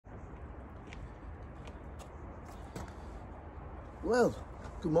Well,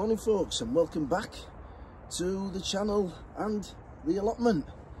 good morning folks, and welcome back to the channel and the allotment.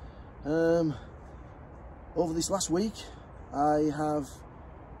 Over this last week I have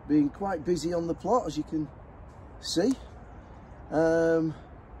been quite busy on the plot, as you can see.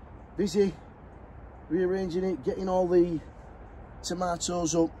 Busy rearranging it, getting all the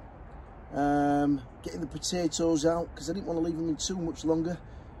tomatoes up, getting the potatoes out, because I didn't want to leave them in too much longer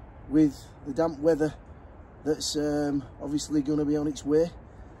with the damp weather that's obviously going to be on its way.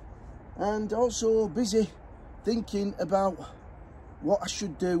 And also busy thinking about what I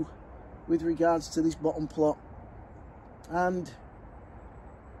should do with regards to this bottom plot. And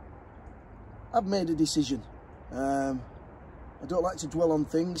I've made a decision. I don't like to dwell on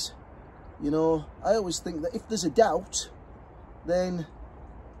things, you know. I always think that if there's a doubt, then,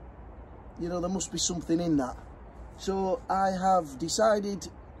 you know, there must be something in that. So I have decided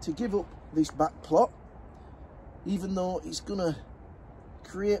to give up this back plot, even though it's gonna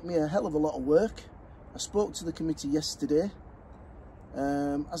create me a hell of a lot of work. I spoke to the committee yesterday.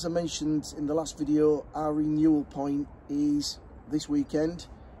 As I mentioned in the last video, our renewal point is this weekend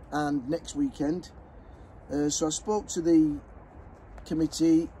and next weekend. So I spoke to the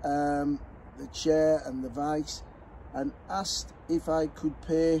committee, the chair and the vice, and asked if I could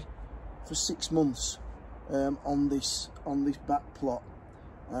pay for 6 months on this back plot,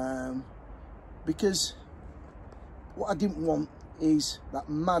 because what I didn't want is that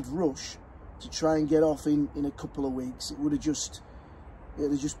mad rush to try and get off in a couple of weeks. It would have just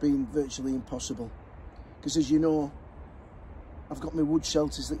been virtually impossible, because, as you know, I've got my wood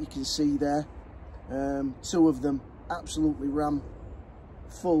shelters that you can see there. 2 of them absolutely ram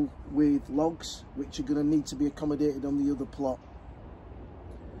full with logs, which are going to need to be accommodated on the other plot.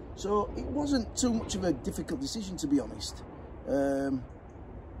 So it wasn't too much of a difficult decision, to be honest. And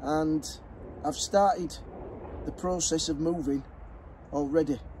I've started the process of moving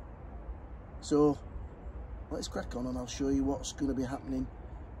already. So let's crack on and I'll show you what's going to be happening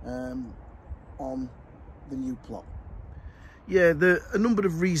on the new plot. Yeah, a number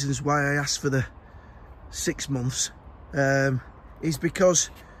of reasons why I asked for the 6 months is because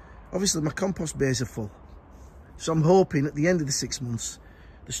obviously my compost bays are full. So I'm hoping at the end of the 6 months,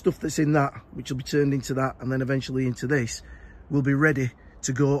 the stuff that's in that, which will be turned into that and then eventually into this, will be ready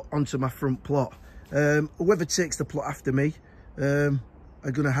to go onto my front plot. Whoever takes the plot after me are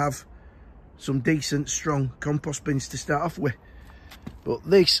going to have some decent, strong compost bins to start off with. But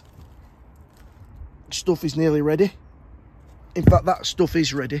this stuff is nearly ready. In fact, that stuff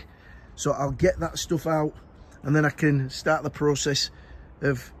is ready. So I'll get that stuff out and then I can start the process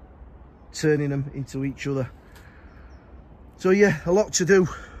of turning them into each other. So yeah, a lot to do.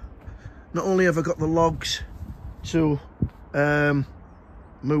 Not only have I got the logs to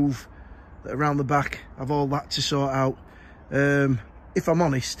move around the back, I've all that to sort out. If I'm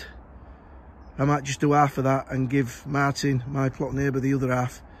honest, I might just do half of that and give Martin, my plot neighbour, the other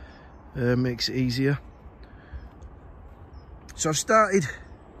half. Makes it easier. So I've started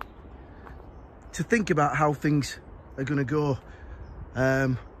to think about how things are going to go.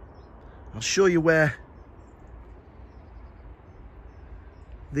 I'll show you where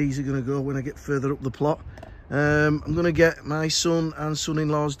these are going to go when I get further up the plot. I'm going to get my son and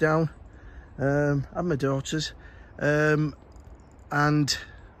son-in-laws down, and my daughters, and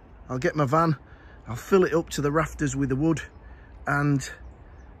I'll get my van, I'll fill it up to the rafters with the wood and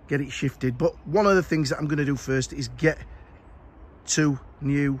get it shifted. But one of the things that I'm going to do first is get 2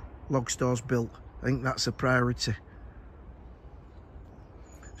 new log stores built. I think that's a priority.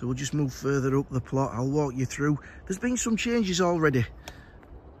 So we'll just move further up the plot. I'll walk you through. There's been some changes already.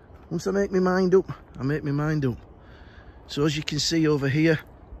 Once I make my mind up, I make my mind up. So as you can see over here,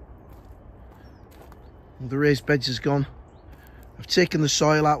 the raised beds has gone. I've taken the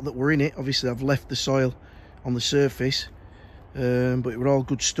soil out that were in it. Obviously I've left the soil on the surface, but it were all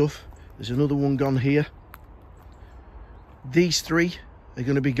good stuff. There's another one gone here. These 3 are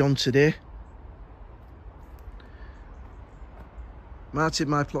going to be gone today. Martin,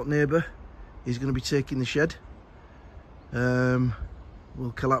 my plot neighbour, is going to be taking the shed.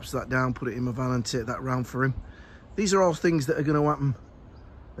 We'll collapse that down, put it in my van and take that round for him. These are all things that are going to happen.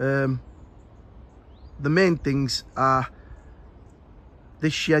 The main things are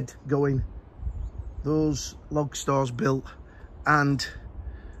this shed going, those log stores built, and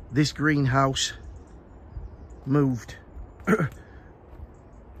this greenhouse moved. The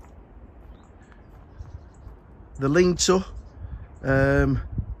lean-to,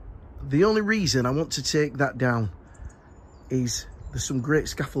 the only reason I want to take that down is there's some great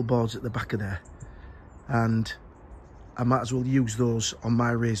scaffold boards at the back of there, and I might as well use those on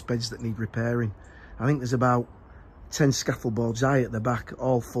my raised beds that need repairing. I think there's about 10 scaffold boards high at the back,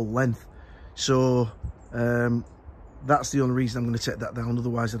 all full length. So that's the only reason I'm going to take that down,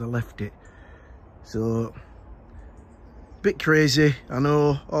 otherwise I'd have left it. So, bit crazy, I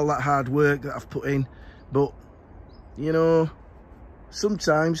know, all that hard work that I've put in, but, you know,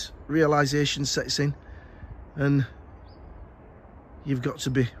 sometimes realisation sets in and you've got to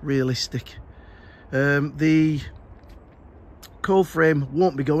be realistic. The coal frame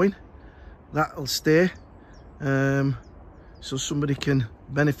won't be going, that'll stay, so somebody can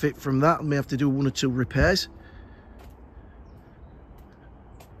benefit from that. I may have to do 1 or 2 repairs.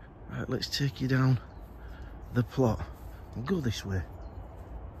 Right, let's take you down the plot. We'll go this way.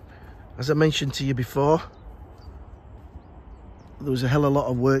 As I mentioned to you before, there was a hell of a lot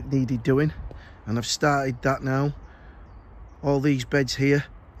of work needed doing, and I've started that now. All these beds here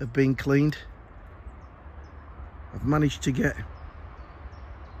have been cleaned. I've managed to get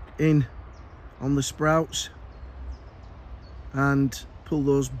in on the sprouts and pull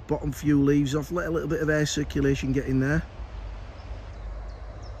those bottom few leaves off, let a little bit of air circulation get in there.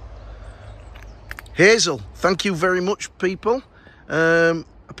 Hazel, thank you very much, people.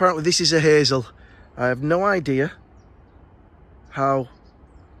 Apparently this is a hazel. I have no idea how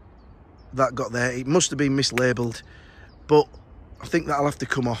that got there. It must have been mislabeled, but I think that'll have to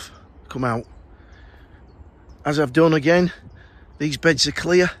come out. As I've done again, these beds are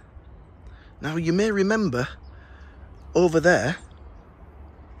clear. Now you may remember over there,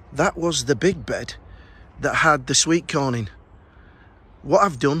 that was the big bed that had the sweet corn in. What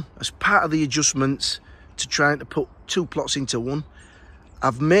I've done as part of the adjustments to trying to put 2 plots into one,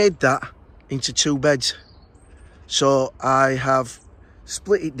 I've made that into 2 beds. So I have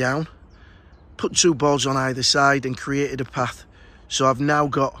split it down, put 2 boards on either side and created a path. So I've now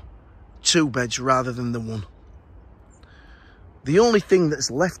got 2 beds rather than the 1. The only thing that's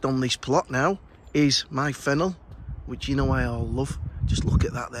left on this plot now is my fennel, which you know I all love. Just look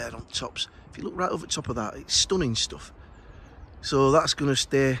at that there on tops. If you look right over top of that, it's stunning stuff. So that's going to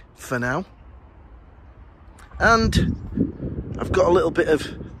stay for now. And I've got a little bit of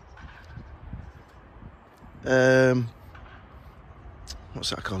what's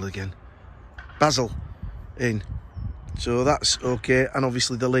that called again? Basil in. So that's okay. And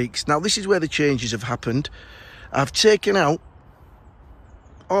obviously the leeks. Now this is where the changes have happened. I've taken out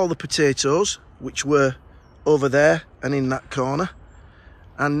all the potatoes, which were over there and in that corner.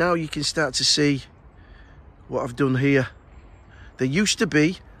 And now you can start to see what I've done here. There used to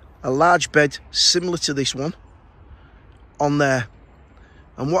be a large bed similar to this one on there.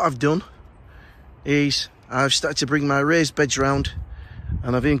 And what I've done is I've started to bring my raised beds round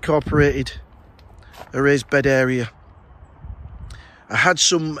and I've incorporated a raised bed area. I had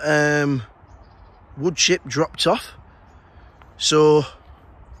some wood chip dropped off. So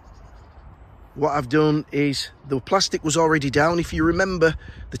what I've done is the plastic was already down. If you remember,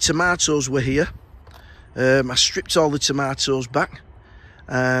 the tomatoes were here. I stripped all the tomatoes back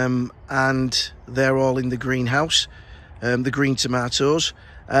and they're all in the greenhouse, the green tomatoes.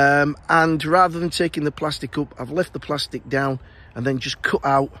 And rather than taking the plastic up, I've left the plastic down and then just cut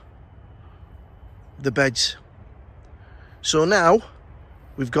out the beds. So now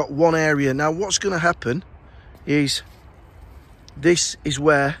we've got one area. Now what's going to happen is this is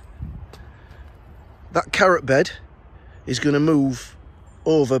where that carrot bed is going to move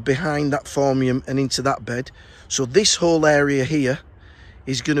over behind that formium and into that bed. So this whole area here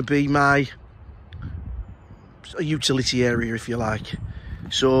is going to be my utility area, if you like.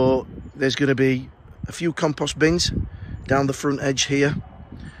 So there's going to be a few compost bins down the front edge here.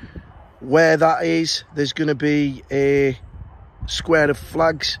 Where that is, there's going to be a square of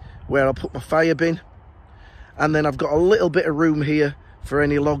flags where I'll put my fire bin. And then I've got a little bit of room here for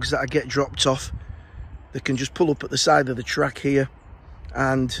any logs that I get dropped off. They can just pull up at the side of the track here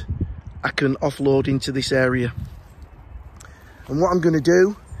and I can offload into this area. And what I'm going to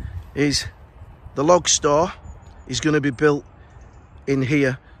do is the log store is going to be built in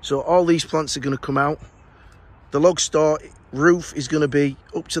here. So all these plants are going to come out. The log store roof is going to be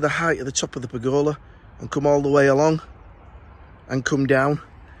up to the height of the top of the pergola and come all the way along and come down.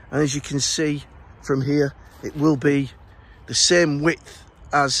 And as you can see from here, it will be the same width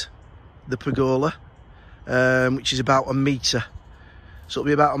as the pergola. Which is about 1 metre. So it'll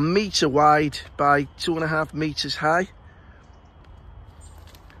be about 1 metre wide by 2.5 metres high.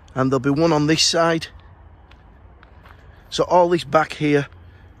 And there'll be one on this side. So all this back here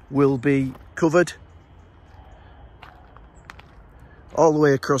will be covered. All the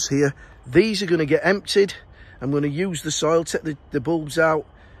way across here. These are going to get emptied. I'm going to use the soil, take the bulbs out,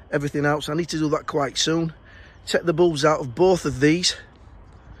 everything else. I need to do that quite soon. Take the bulbs out of both of these.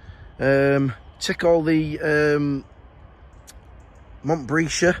 Take all the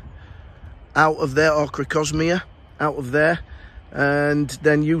Montbretia out of there, or Cricosmia out of there, and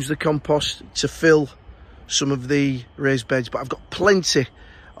then use the compost to fill some of the raised beds. But I've got plenty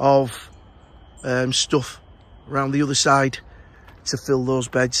of stuff around the other side to fill those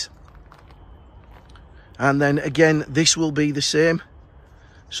beds. And then again, this will be the same.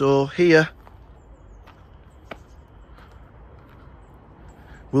 So here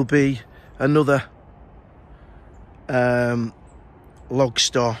will be another log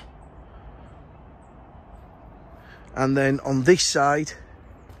store. And then on this side,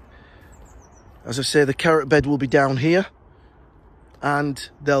 as I say, the carrot bed will be down here, and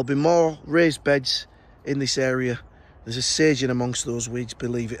there'll be more raised beds in this area. There's a sage in amongst those weeds,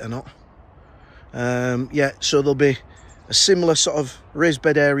 believe it or not. Yeah, so there'll be a similar sort of raised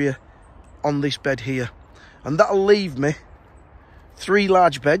bed area on this bed here, and that'll leave me 3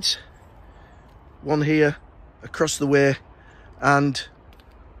 large beds, one here across the way, and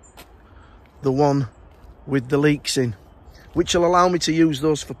the one with the leeks in, which will allow me to use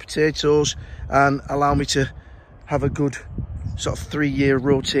those for potatoes and allow me to have a good sort of 3-year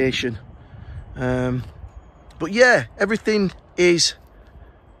rotation. But yeah, everything is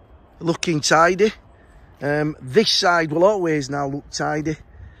looking tidy. This side will always now look tidy.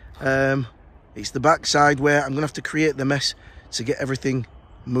 It's the back side where I'm gonna have to create the mess to get everything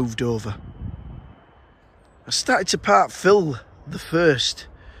moved over. I started to part fill the first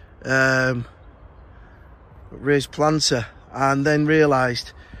raised planter, and then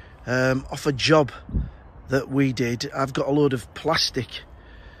realised off a job that we did, I've got a load of plastic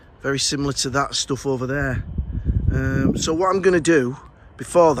very similar to that stuff over there. So what I'm going to do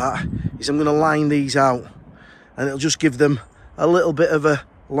before that is I'm going to line these out, and it'll just give them a little bit of a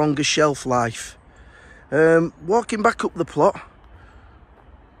longer shelf life. Walking back up the plot,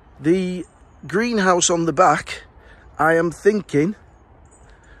 the greenhouse on the back, I am thinking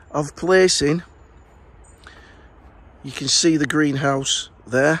of placing, you can see the greenhouse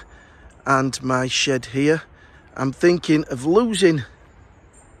there and my shed here. I'm thinking of losing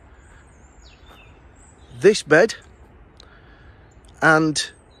this bed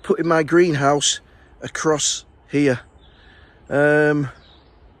and putting my greenhouse across here. And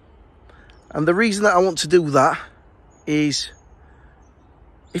the reason that I want to do that is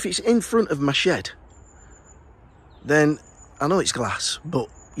if it's in front of my shed, then I know it's glass, but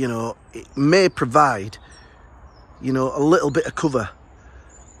you know, it may provide, you know, a little bit of cover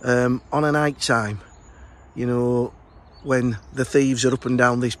on a night time, you know, when the thieves are up and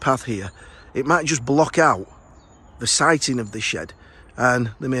down this path here. It might just block out the sighting of the shed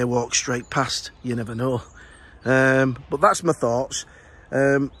and they may walk straight past, you never know. But that's my thoughts.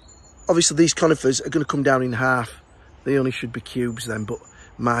 Obviously these conifers are going to come down in half. They only should be cubes then, but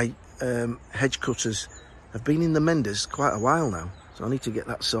my hedge cutters have been in the menders quite a while now, so I need to get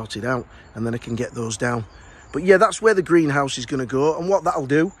that sorted out and then I can get those down. But yeah, that's where the greenhouse is going to go, and what that'll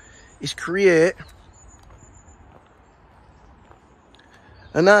do is create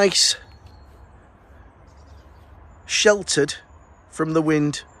a nice sheltered from the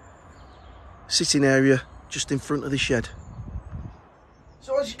wind sitting area just in front of the shed.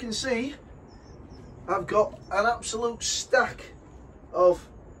 So as you can see, I've got an absolute stack of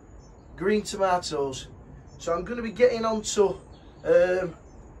green tomatoes. So I'm going to be getting on to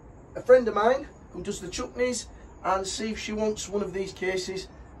a friend of mine who does the chutneys and see if she wants one of these cases,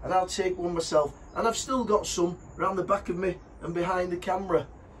 and I'll take one myself. And I've still got some around the back of me and behind the camera.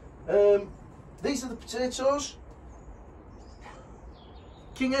 These are the potatoes.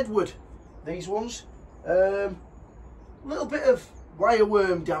 King Edward, these ones. Little bit of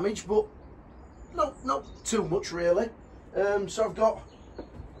wireworm damage, but not too much really. So I've got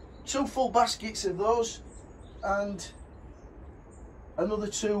 2 full baskets of those and another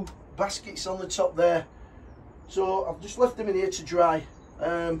 2 baskets on the top there. So I've just left them in here to dry.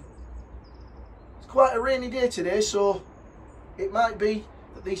 It's quite a rainy day today, so it might be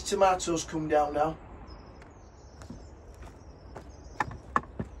that these tomatoes come down now.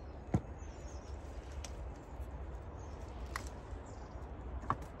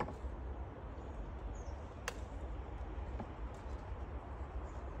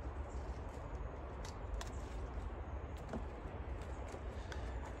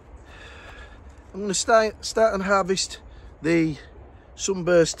 I'm going to start and harvest the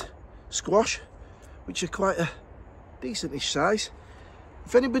sunburst squash, which are quite a decentish size.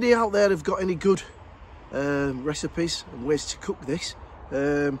 If anybody out there have got any good recipes and ways to cook this,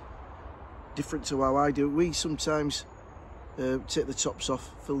 different to how I do, we sometimes take the tops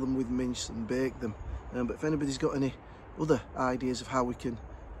off, fill them with mince and bake them. But if anybody's got any other ideas of how we can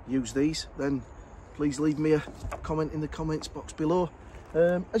use these, then please leave me a comment in the comments box below.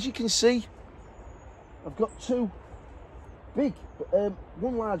 As you can see, I've got two big,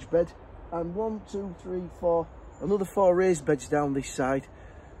 one large bed and 1, 2, 3, 4, another 4 raised beds down this side.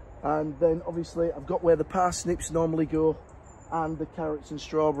 And then obviously I've got where the parsnips normally go and the carrots and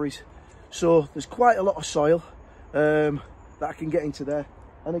strawberries. So there's quite a lot of soil that I can get into there.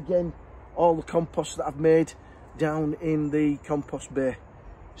 And again, all the compost that I've made down in the compost bay.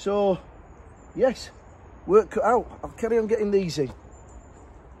 So yes, work cut out. I'll carry on getting these in.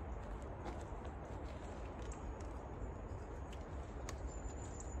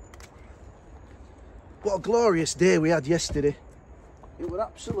 What a glorious day we had yesterday. It was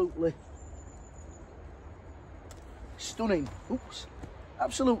absolutely stunning. Oops,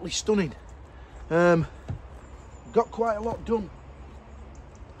 absolutely stunning. Got quite a lot done.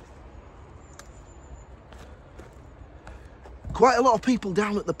 Quite a lot of people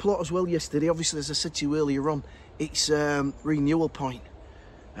down at the plot as well yesterday. Obviously, as I said to you earlier on, it's renewal point.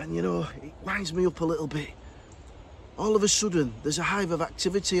 And you know, it winds me up a little bit. All of a sudden, there's a hive of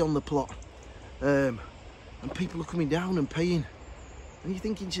activity on the plot. And people are coming down and paying. And you're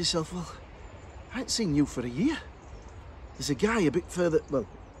thinking to yourself, well, I ain't seen you for a year. There's a guy a bit further, well,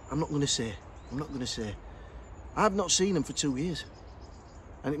 I'm not going to say. I've not seen him for 2 years.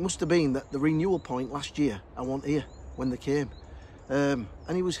 And it must have been that the renewal point last year, I wasn't here when they came. And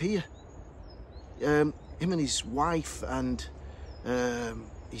he was here. Him and his wife and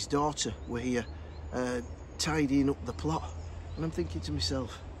his daughter were here tidying up the plot. And I'm thinking to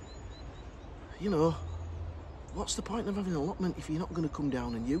myself, you know, what's the point of having an allotment if you're not going to come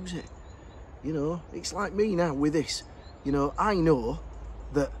down and use it? You know, it's like me now with this. You know, I know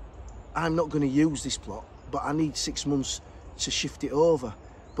that I'm not going to use this plot, but I need 6 months to shift it over.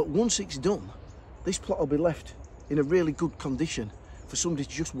 But once it's done, this plot will be left in a really good condition for somebody to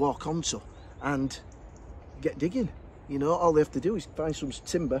just walk onto and get digging. You know, all they have to do is find some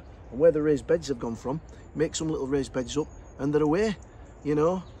timber, and where the raised beds have gone from, make some little raised beds up, and they're away. You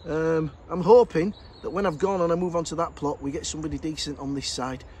know, I'm hoping that when I've gone and I move on to that plot, we get somebody decent on this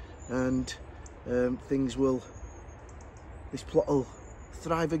side, and this plot will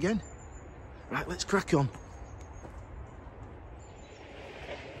thrive again. Right, let's crack on.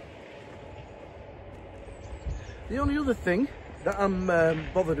 The only other thing that I'm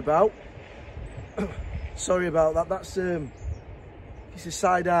bothered about, sorry about that, that's it's a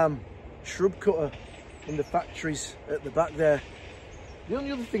sidearm shrub cutter in the factories at the back there. The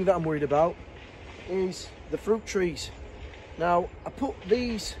only other thing that I'm worried about is the fruit trees. Now, I put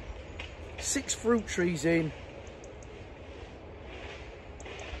these 6 fruit trees in.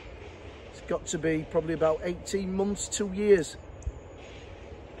 It's got to be probably about 18 months, 2 years.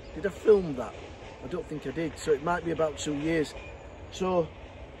 Did I film that? I don't think I did, so it might be about 2 years. So,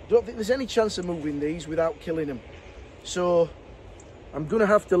 I don't think there's any chance of moving these without killing them. So, I'm going to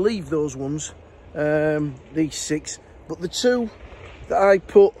have to leave those ones, these 6. But the 2 that I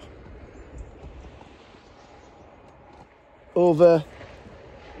put over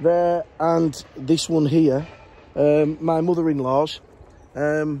there and this one here, my mother-in-law's,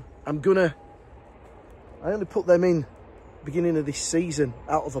 I only put them in beginning of this season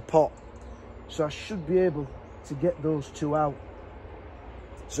out of a pot, so I should be able to get those 2 out.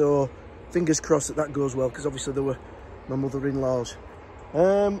 So fingers crossed that that goes well, because obviously they were my mother-in-law's.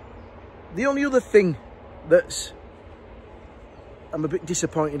 The only other thing that's I'm a bit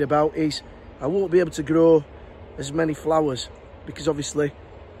disappointed about is I won't be able to grow as many flowers, because obviously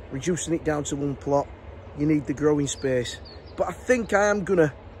reducing it down to 1 plot, you need the growing space. But I think I am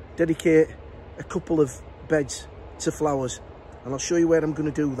gonna dedicate a couple of beds to flowers, and I'll show you where I'm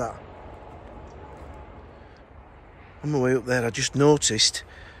gonna do that. On my way up there, I just noticed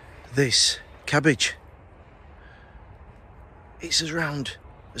this cabbage. It's as round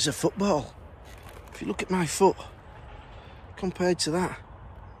as a football. If you look at my foot compared to that,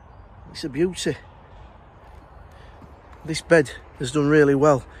 it's a beauty. This bed has done really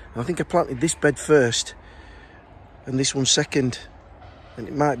well. I think I planted this bed first and this one second, and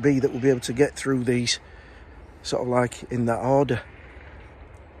it might be that we'll be able to get through these sort of like in that order.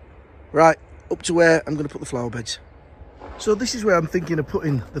 Right, up to where I'm going to put the flower beds. So this is where I'm thinking of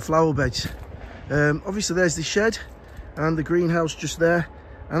putting the flower beds. Obviously there's the shed and the greenhouse just there,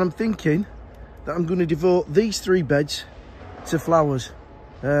 and I'm thinking that I'm going to devote these 3 beds to flowers.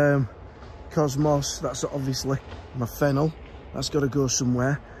 Cosmos, that's obviously my fennel, that's got to go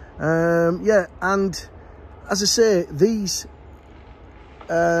somewhere. Yeah, and as I say, these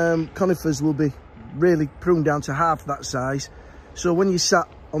conifers will be really pruned down to half that size, so when you sat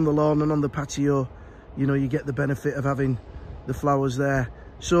on the lawn and on the patio, you know, you get the benefit of having the flowers there.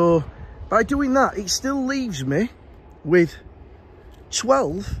 So by doing that, it still leaves me with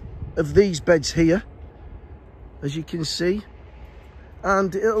 12 of these beds here, as you can see,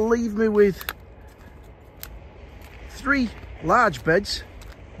 and it'll leave me with 3 large beds,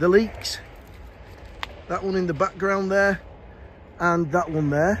 the leaks, that one in the background there, and that one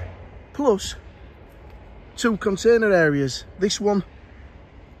there, plus 2 container areas, this one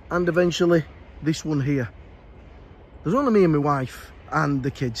and eventually this one here. There's only me and my wife and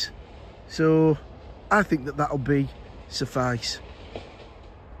the kids, so I think that that'll be suffice.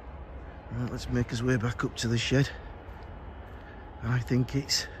 Right, let's make our way back up to the shed. I think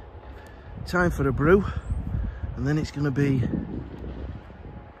it's time for a brew, and then it's going to be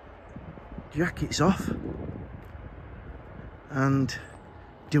jackets off and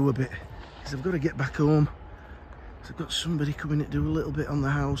do a bit, because I've got to get back home. So I've got somebody coming to do a little bit on the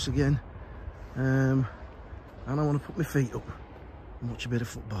house again, and I want to put my feet up and watch a bit of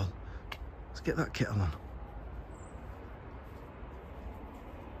football. Let's get that kettle on.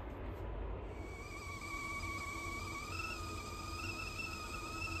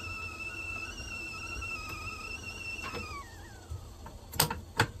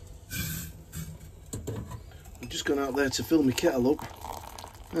 I've just gone out there to fill my kettle up,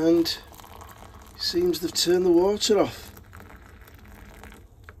 and it seems they've turned the water off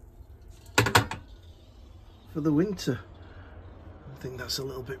for the winter. I think that's a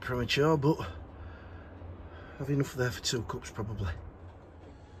little bit premature, but I have enough there for 2 cups probably.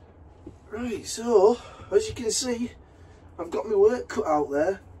 Right, so as you can see, I've got my work cut out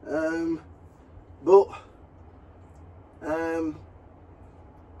there, but I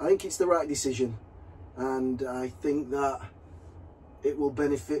think it's the right decision, and I think that it will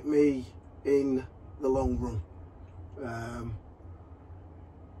benefit me in the long run.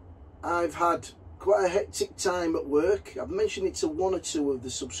 I've had quite a hectic time at work. I've mentioned it to 1 or 2 of the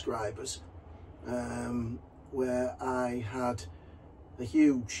subscribers, where I had a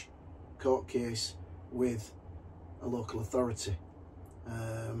huge court case with a local authority.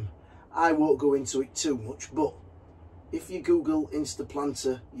 I won't go into it too much, but if you Google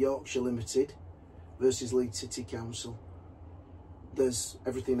Instaplanter Yorkshire Limited versus Leeds City Council, there's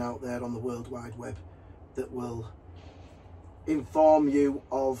everything out there on the World Wide Web that will inform you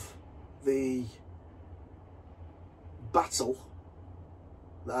of the battle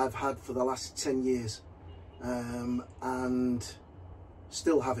that I've had for the last 10 years, and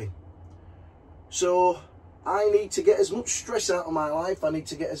still having. So I need to get as much stress out of my life. I need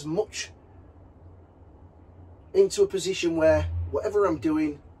to get as much into a position where whatever I'm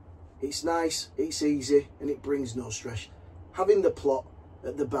doing, it's nice, it's easy, and it brings no stress. Having the plot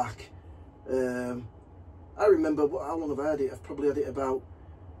at the back, I remember, how long have I had it? I've probably had it about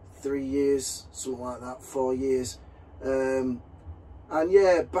 3 years, something like that, 4 years. And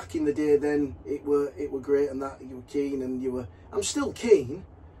yeah, back in the day then, it were great, and that you were keen, and you were, I'm still keen,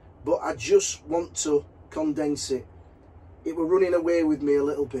 but I just want to condense it. It were running away with me a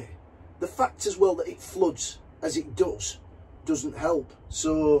little bit. The fact as well that it floods as it does doesn't help.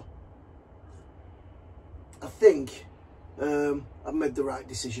 So I think I've made the right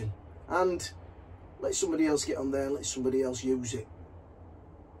decision, and let somebody else get on there, let somebody else use it.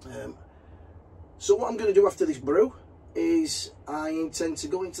 So what I'm going to do after this brew is I intend to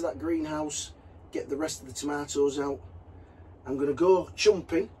go into that greenhouse, get the rest of the tomatoes out. I'm going to go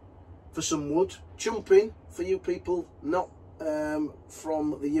chumping for some wood. Chumping, for you people not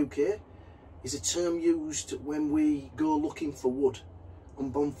from the UK, is a term used when we go looking for wood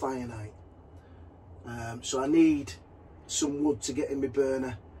on bonfire night. So I need some wood to get in my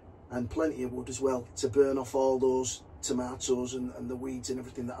burner, and plenty of wood as well to burn off all those tomatoes and the weeds and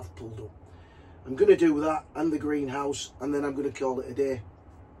everything that I've pulled up. I'm going to do that and the greenhouse, and then I'm going to call it a day.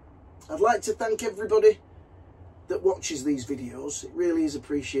 I'd like to thank everybody that watches these videos. It really is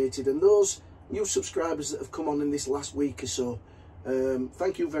appreciated, and those new subscribers that have come on in this last week or so,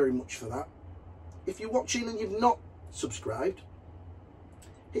 thank you very much for that. If you're watching and you've not subscribed,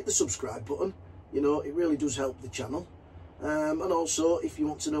 hit the subscribe button. You know, it really does help the channel. And also, if you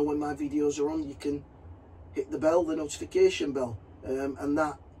want to know when my videos are on, you can hit the bell, the notification bell, and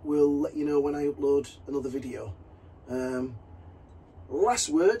that will let you know when I upload another video. Last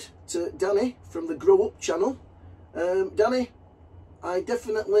word to Danny from the Grow Up channel. Danny, I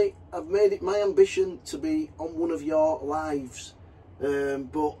definitely have made it my ambition to be on one of your lives,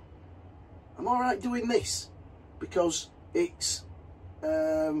 but I'm alright doing this because it's,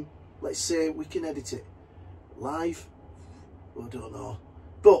 let's say we can edit it live. I don't know,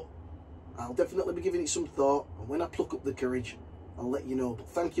 but I'll definitely be giving it some thought, and when I pluck up the courage, I'll let you know. But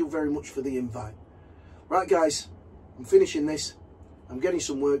thank you very much for the invite. Right guys, I'm finishing this. I'm getting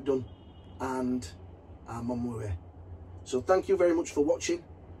some work done. and I'm on my way. So thank you very much for watching.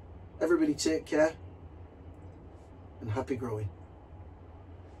 Everybody take care and happy growing.